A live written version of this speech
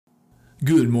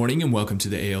Good morning and welcome to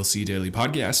the ALC Daily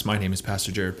Podcast. My name is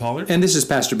Pastor Jared Pollard. And this is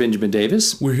Pastor Benjamin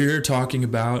Davis. We're here talking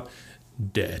about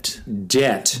debt.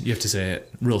 Debt. You have to say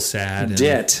it real sad.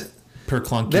 Debt. Per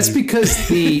clunky. That's because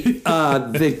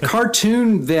the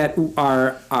cartoon that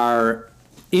our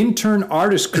intern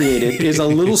artist created is a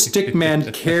little stick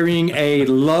man carrying a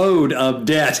load of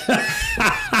debt.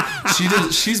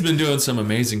 She's been doing some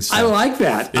amazing stuff. I like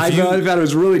that. I thought it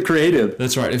was really creative.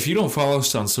 That's right. If you don't follow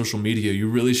us on social media, you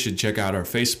really should check out our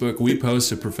Facebook. We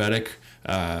post a prophetic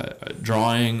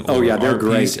drawing or they're art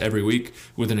piece great every week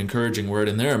with an encouraging word,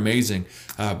 and they're amazing.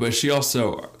 But she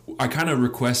also, I kind of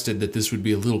requested that this would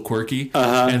be a little quirky,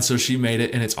 and so she made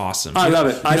it, and it's awesome. I love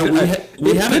it.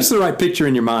 It puts the right picture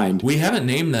in your mind. We haven't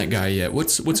named that guy yet.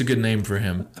 What's a good name for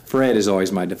him? Fred is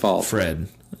always my default. Fred.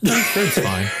 Fred's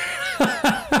fine.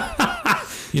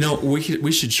 You know,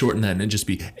 we should shorten that and it'd just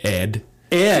be Ed.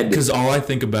 Ed. Because all I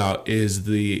think about is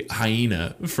the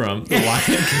hyena from The Lion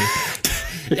King.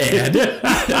 Ed.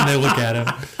 And they look at him.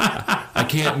 I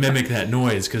can't mimic that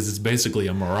noise because it's basically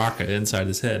a maraca inside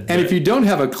his head. And if you don't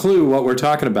have a clue what we're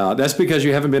talking about, that's because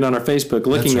you haven't been on our Facebook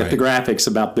looking at the graphics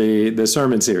about the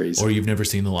sermon series. Or you've never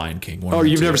seen The Lion King. Or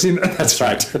you've never seen that's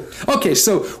right. Okay,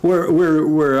 so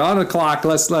we're on the clock.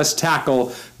 Let's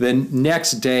tackle the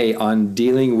next day on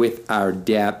dealing with our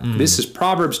debt. This is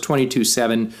Proverbs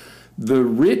 22:7. The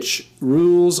rich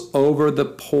rules over the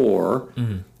poor,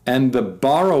 and the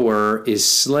borrower is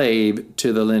slave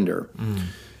to the lender.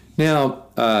 Now,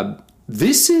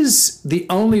 this is the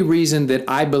only reason that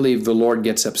I believe the Lord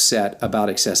gets upset about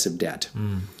excessive debt.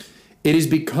 It is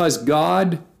because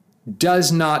God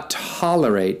does not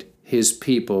tolerate his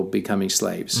people becoming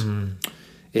slaves.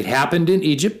 It happened in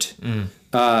Egypt,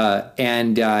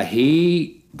 and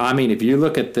if you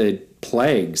look at the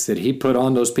plagues that he put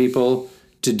on those people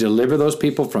to deliver those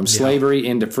people from slavery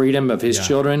into freedom of his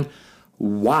children,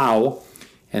 wow.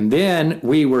 And then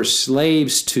we were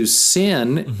slaves to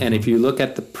sin, and if you look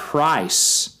at the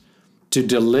price to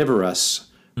deliver us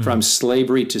from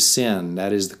slavery to sin,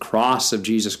 that is the cross of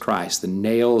Jesus Christ, the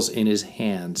nails in his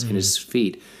hands, in his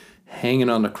feet, hanging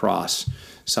on the cross.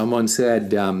 Someone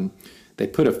said they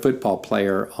put a football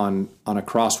player on a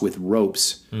cross with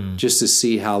ropes just to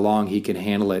see how long he could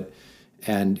handle it.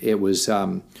 And it was,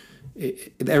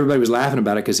 everybody was laughing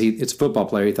about it because it's a football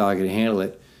player, he thought he could handle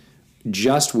it.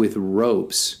 Just with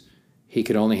ropes, he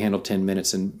could only handle 10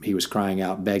 minutes, and he was crying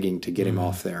out, begging to get him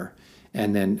off there.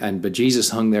 But Jesus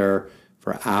hung there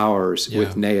for hours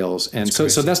with nails. And so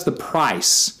that's the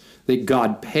price that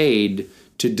God paid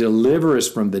to deliver us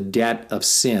from the debt of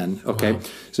sin. Okay. Wow.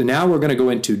 So now we're going to go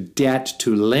into debt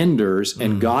to lenders,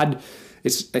 and God,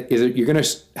 you're going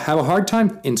to have a hard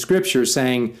time in Scripture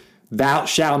saying, "Thou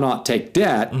shalt not take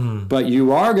debt," but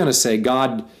you are going to say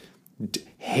God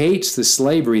hates the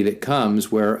slavery that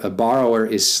comes where a borrower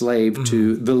is slave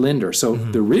to the lender. So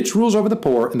the rich rules over the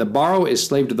poor, and the borrower is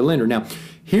slave to the lender. Now,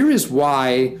 here is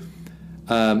why.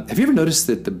 Have you ever noticed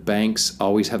that the banks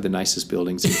always have the nicest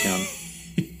buildings in town?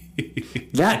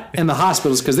 That and the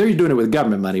hospitals, because they're doing it with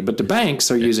government money, but the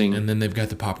banks are using... And then they've got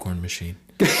the popcorn machine.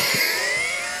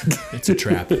 It's a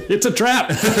trap. It's a trap.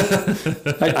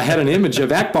 I had an image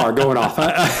of Akbar going off.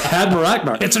 Admiral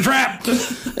Akbar. It's a trap.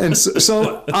 And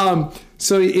so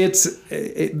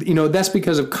that's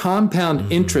because of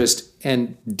compound interest,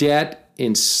 and debt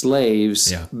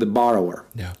enslaves the borrower.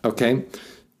 Yeah. Okay.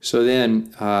 So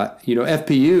then,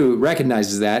 FPU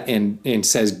recognizes that and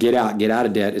says, get out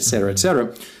of debt, et cetera, et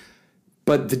cetera.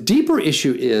 But the deeper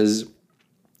issue is,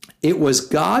 it was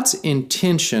God's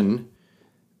intention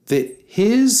that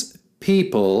his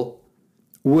people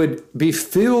would be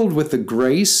filled with the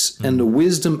grace and the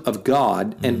wisdom of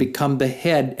God and become the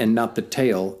head and not the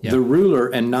tail, the ruler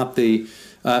and not the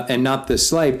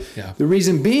slave. Yeah. The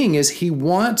reason being is he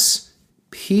wants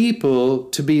people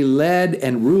to be led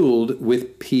and ruled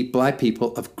by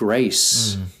people of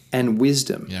grace and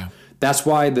wisdom. Yeah. That's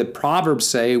why the Proverbs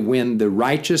say, when the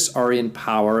righteous are in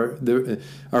power,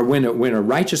 when a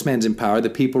righteous man's in power, the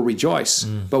people rejoice.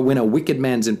 But when a wicked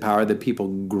man's in power, the people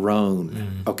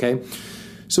groan. Okay?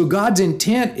 So God's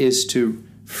intent is to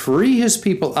free his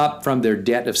people up from their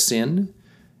debt of sin,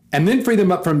 and then free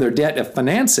them up from their debt of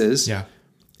finances,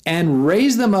 and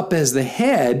raise them up as the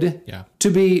head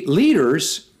to be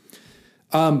leaders.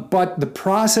 But the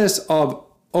process of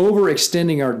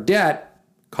overextending our debt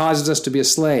causes us to be a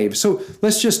slave. So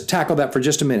let's just tackle that for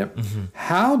just a minute.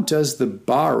 How does the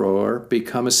borrower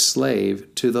become a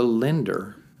slave to the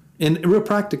lender? In real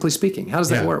practically speaking, how does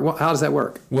that work? How does that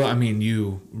work? Well, I mean,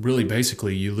 you really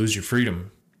basically you lose your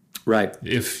freedom Right.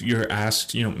 If you're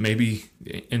asked, maybe,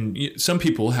 and some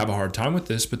people have a hard time with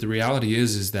this, but the reality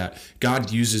is that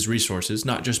God uses resources,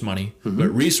 not just money, but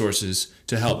resources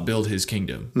to help build his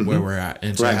kingdom where we're at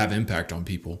and to have impact on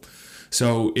people.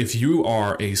 So if you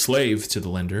are a slave to the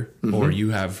lender or you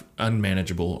have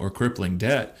unmanageable or crippling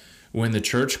debt, when the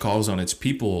church calls on its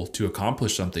people to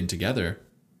accomplish something together,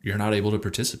 you're not able to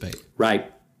participate.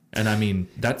 Right. And I mean,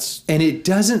 that's... And it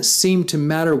doesn't seem to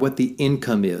matter what the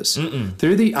income is. I've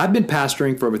been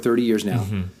pastoring for over 30 years now.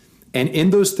 And in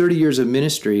those 30 years of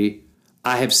ministry,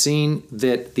 I have seen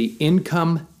that the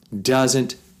income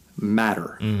doesn't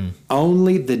matter.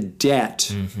 Only the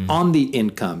debt on the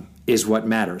income is what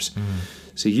matters.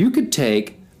 So you could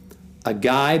take a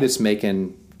guy that's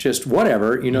making just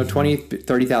whatever, $20,000,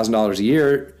 $30,000 a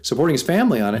year, supporting his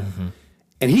family on it,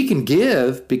 and he can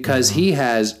give because he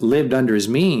has lived under his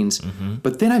means.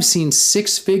 But then I've seen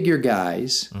six-figure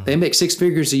guys, they make six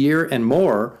figures a year and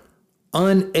more,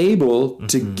 unable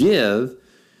to give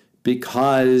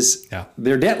because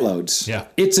their debt loads.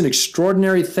 It's an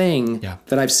extraordinary thing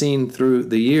that I've seen through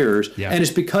the years. And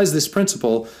it's because this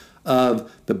principle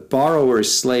of the borrower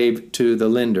is slave to the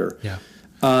lender.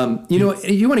 You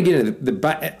want to get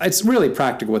into it's really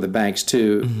practical with the banks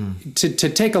too. To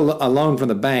take a loan from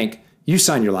the bank, you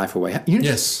sign your life away.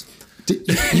 Yes.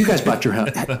 You guys bought your house.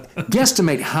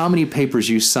 Guesstimate how many papers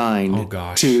you signed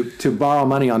to borrow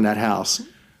money on that house.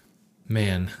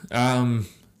 Man,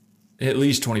 at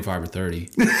least 25 or 30,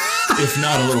 if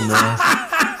not a little more.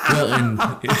 Well, and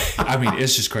I mean,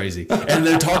 it's just crazy. And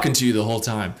they're talking to you the whole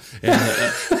time. And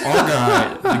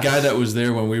the guy that was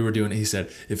there when we were doing it, he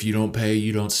said, if you don't pay,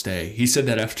 you don't stay. He said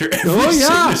that after every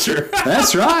signature.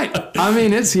 That's right. I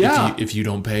mean, it's, If you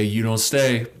don't pay, you don't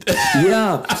stay.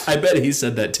 I bet he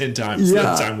said that 10 times the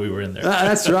time we were in there.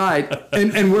 That's right.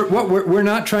 And we're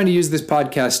not trying to use this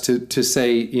podcast to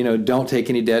say, don't take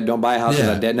any debt, don't buy a house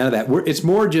without debt, none of that. It's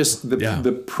more just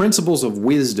the principles of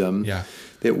wisdom.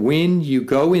 That when you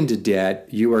go into debt,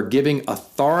 you are giving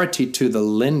authority to the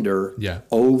lender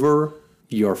over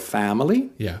your family,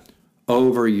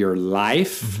 over your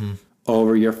life,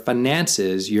 over your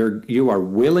finances. You are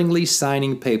willingly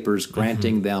signing papers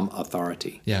granting them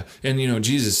authority. And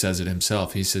Jesus says it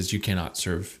himself. He says you cannot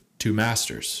serve two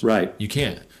masters. Right. You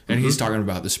can't. And he's talking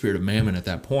about the spirit of mammon at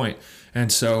that point.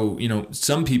 And so,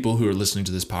 some people who are listening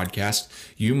to this podcast,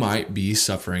 you might be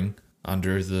suffering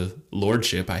under the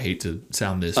lordship, I hate to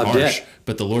sound this harsh,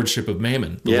 but the lordship of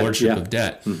mammon, the lordship of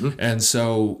debt. And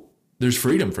so there's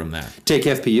freedom from that. Take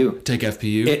FPU.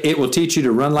 It will teach you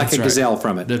to run like a gazelle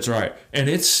from it. That's right. And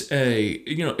it's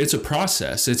it's a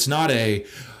process. It's not a,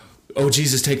 oh,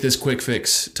 Jesus, take this quick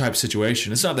fix type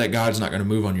situation. It's not that God's not going to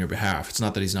move on your behalf. It's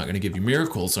not that he's not going to give you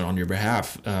miracles on your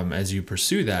behalf as you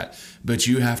pursue that. But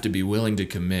you have to be willing to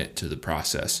commit to the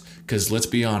process. Because let's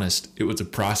be honest, it was a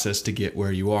process to get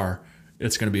where you are.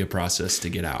 It's going to be a process to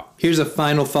get out. Here's a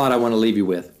final thought I want to leave you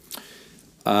with.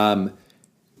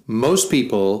 Most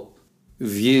people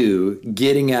view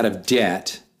getting out of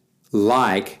debt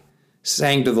like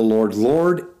saying to the Lord,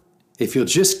 Lord, if you'll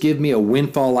just give me a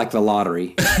windfall like the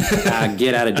lottery, I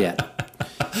get out of debt.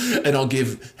 And I'll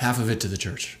give half of it to the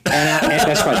church. And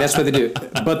that's right. That's what they do.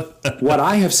 But what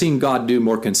I have seen God do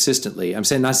more consistently,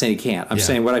 not saying he can't. I'm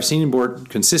saying what I've seen more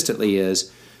consistently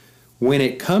is when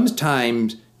it comes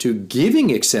time to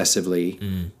giving excessively,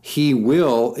 he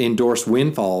will endorse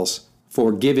windfalls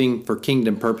for giving for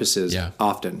kingdom purposes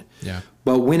often.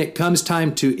 But when it comes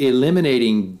time to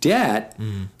eliminating debt,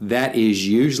 that is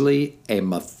usually a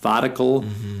methodical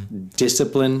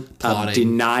discipline of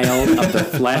denial of the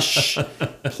flesh,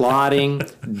 plotting,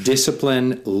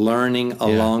 discipline, learning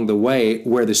along the way,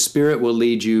 where the Spirit will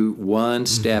lead you one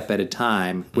step at a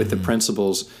time with the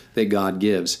principles that God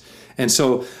gives. And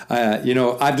so,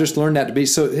 I've just learned that to be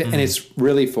so, and it's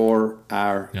really for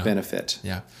our benefit.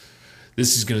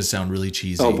 This is going to sound really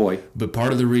cheesy. Oh, boy. But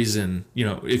part of the reason,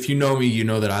 if you know me, you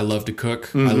know that I love to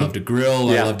cook. I love to grill.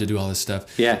 I love to do all this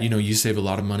stuff. You save a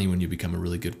lot of money when you become a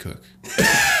really good cook.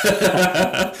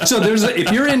 So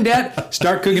if you're in debt,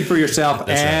 start cooking for yourself.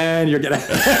 That's you're going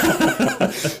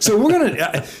to. So we're going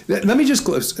to, let me just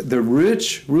close. The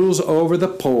rich rules over the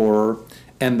poor,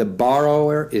 and the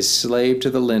borrower is slave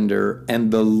to the lender, and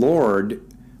the Lord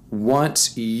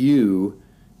wants you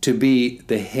to be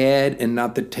the head and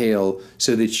not the tail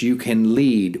so that you can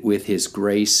lead with his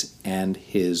grace and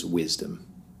his wisdom.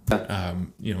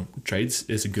 Trades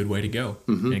is a good way to go,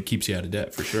 and it keeps you out of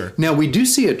debt for sure. Now, we do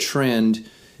see a trend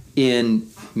in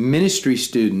ministry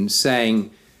students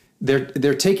saying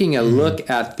they're taking a look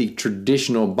at the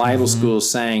traditional Bible schools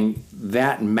saying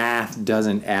that math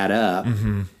doesn't add up.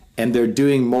 And they're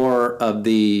doing more of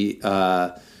the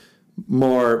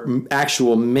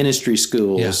actual ministry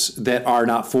schools that are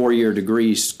not 4-year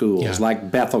degree schools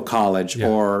like Bethel College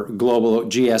or Global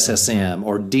GSSM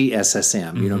or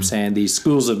DSSM. You know what I'm saying? These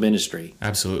schools of ministry.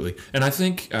 Absolutely. And I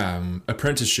think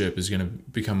apprenticeship is going to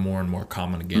become more and more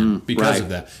common again because of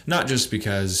that. Not just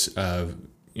because of,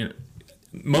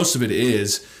 most of it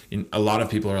is, a lot of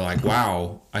people are like,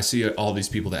 wow, I see all these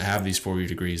people that have these 4-year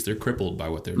degrees. They're crippled by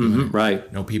what they're doing.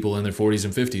 Right. People in their 40s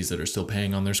and 50s that are still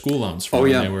paying on their school loans from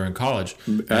when they were in college.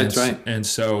 That's right. And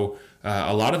so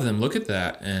a lot of them look at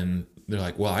that and they're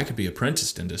like, well, I could be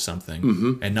apprenticed into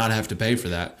something and not have to pay for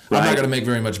that. Right. I'm not going to make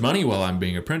very much money while I'm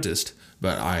being apprenticed,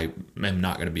 but I am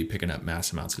not going to be picking up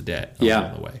mass amounts of debt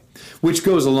along the way. Which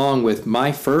goes along with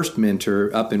my first mentor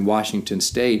up in Washington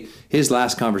State. His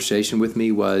last conversation with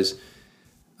me was,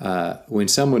 when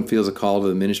someone feels a call to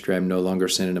the ministry, I'm no longer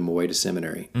sending them away to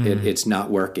seminary. It's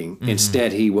not working.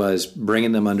 Instead, he was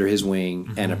bringing them under his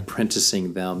wing and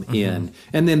apprenticing them in.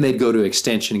 And then they'd go to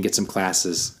extension and get some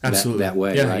classes that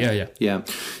way. Yeah.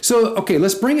 So, okay,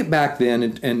 let's bring it back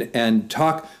then and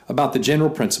talk about the general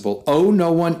principle. Owe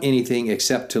no one anything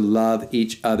except to love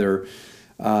each other.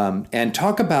 And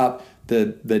talk about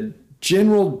the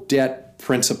general debt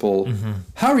principle.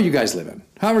 How are you guys living?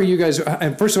 How are you guys?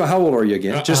 And first of all, how old are you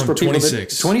again? Just for people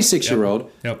 26.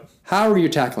 26-year-old. Yep. How are you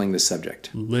tackling this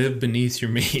subject? Live beneath your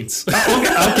means.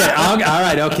 Okay. All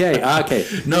right. Okay.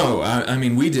 No, I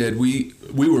mean, we did. We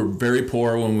were very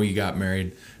poor when we got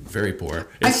married. Very poor.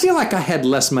 I feel like I had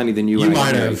less money than you. You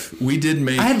might have. We did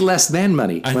make. I had less than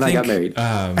money when I got married.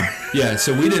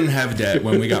 So we didn't have debt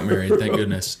when we got married. Thank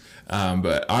goodness.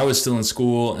 But I was still in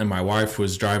school, and my wife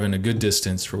was driving a good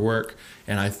distance for work.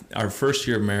 And our first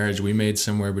year of marriage, we made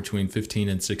somewhere between $15,000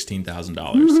 and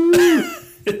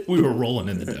 $16,000. We were rolling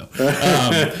in the dough.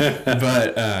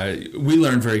 But we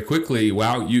learned very quickly,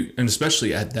 and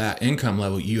especially at that income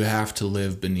level, you have to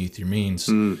live beneath your means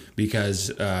because,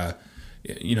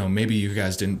 maybe you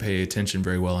guys didn't pay attention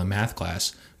very well in math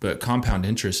class, but compound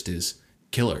interest is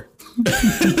killer.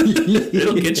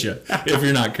 It'll get you if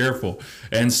you're not careful.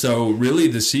 And so really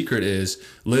the secret is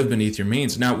live beneath your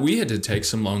means. Now, we had to take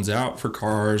some loans out for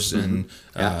cars and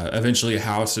eventually a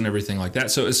house and everything like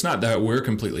that. So it's not that we're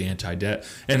completely anti-debt.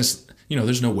 And it's,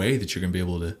 there's no way that you're going to be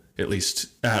able to, at least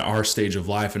at our stage of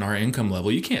life and our income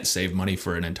level, you can't save money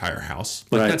for an entire house.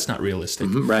 That's not realistic.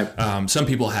 Some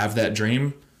people have that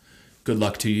dream. Good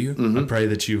luck to you. I pray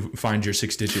that you find your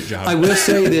 6-digit job. I will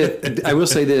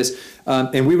say this,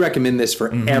 and we recommend this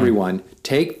for everyone.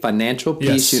 Take Financial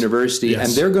Peace University,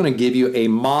 and they're going to give you a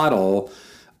model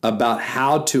about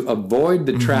how to avoid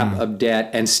the trap of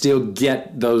debt and still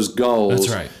get those goals.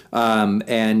 That's right.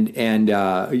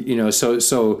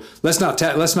 So let's not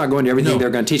go into everything they're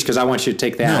going to teach because I want you to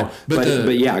take that. No, but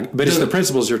it's the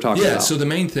principles you're talking about. Yeah. So the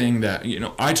main thing that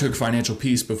I took Financial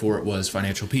Peace before it was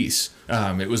Financial Peace.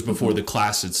 It was before the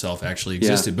class itself actually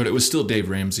existed, but it was still Dave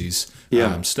Ramsey's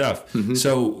stuff.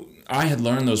 So I had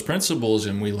learned those principles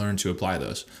and we learned to apply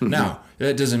those. Now,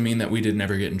 that doesn't mean that we didn't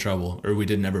ever get in trouble or we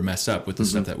didn't ever mess up with the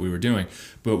stuff that we were doing.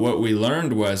 But what we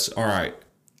learned was, all right,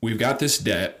 we've got this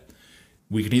debt.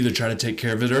 We can either try to take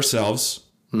care of it ourselves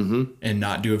and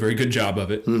not do a very good job of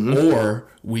it, or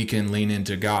we can lean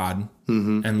into God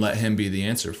and let him be the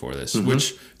answer for this,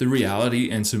 which the reality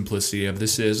and simplicity of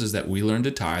this is that we learned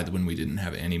to tithe when we didn't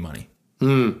have any money.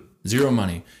 Zero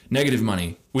money, negative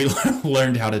money. We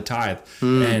learned how to tithe.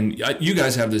 And you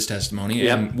guys have this testimony,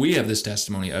 and we have this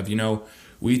testimony of,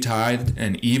 we tithed,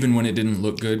 and even when it didn't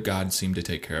look good, God seemed to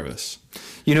take care of us.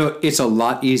 It's a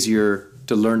lot easier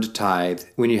to learn to tithe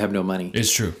when you have no money.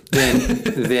 It's true.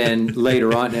 Then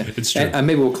later on. It's true. And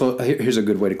maybe we'll close. Here's a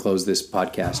good way to close this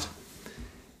podcast.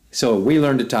 So we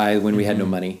learned to tithe when we had no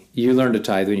money. You learned to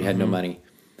tithe when you had no money.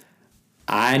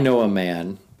 I know a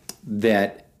man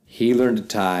that he learned to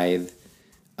tithe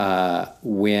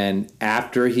when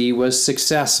after he was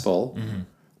successful.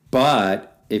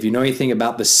 But if you know anything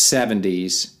about the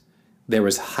 70s, there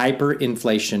was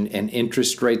hyperinflation and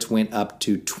interest rates went up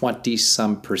to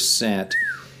 20-some%,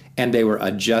 and they were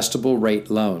adjustable rate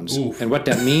loans. Oof. And what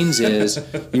that means is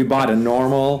you bought a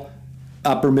normal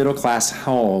upper middle class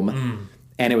home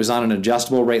and it was on an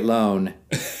adjustable rate loan,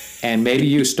 and maybe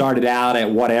you started out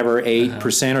at whatever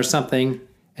 8% or something,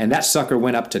 and that sucker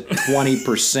went up to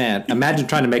 20%. Imagine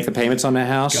trying to make the payments on that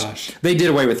house. Gosh. They did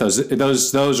away with those.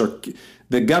 Those are,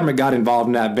 the government got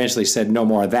involved and eventually said no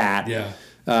more of that. Yeah.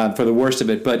 For the worst of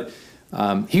it, but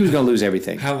he was going to lose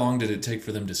everything. How long did it take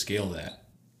for them to scale that?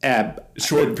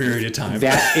 Short period of time.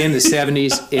 That in the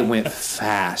 70s, it went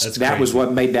fast. That was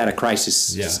what made that a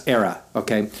crisis era.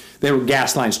 Okay, there were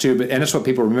gas lines too, and that's what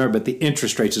people remember. But the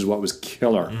interest rates is what was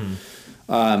killer.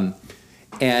 And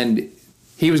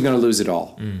he was going to lose it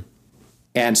all.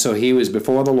 And so he was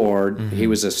before the Lord. He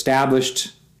was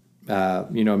established,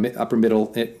 upper middle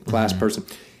class person.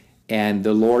 And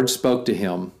the Lord spoke to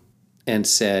him and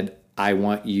said, I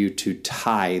want you to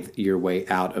tithe your way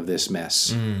out of this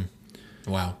mess.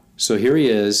 Wow. So here he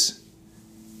is.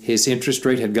 His interest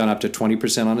rate had gone up to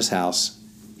 20% on his house.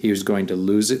 He was going to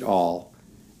lose it all.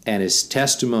 And his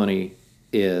testimony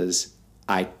is,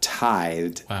 I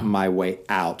tithed my way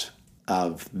out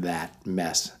of that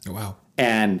mess. Wow.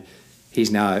 And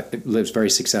he's now lives very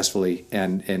successfully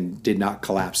and did not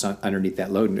collapse underneath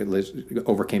that load and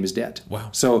overcame his debt. Wow.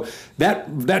 So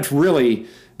that's really,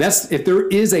 if there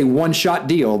is a one-shot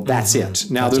deal, that's it.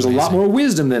 Now, That's there's amazing. a lot more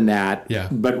wisdom than that, Yeah.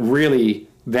 but really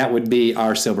that would be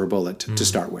our silver bullet to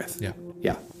start with. Yeah.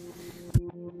 Yeah.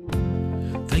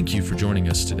 Thank you for joining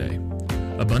us today.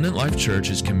 Abundant Life Church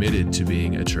is committed to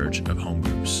being a church of home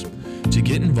groups. To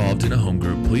get involved in a home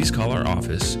group, please call our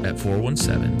office at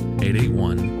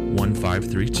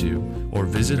 417-881-1532 or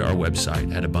visit our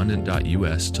website at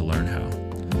abundant.us to learn how.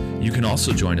 You can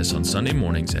also join us on Sunday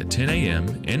mornings at 10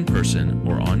 a.m. in person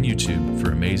or on YouTube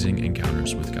for amazing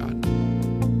encounters with God.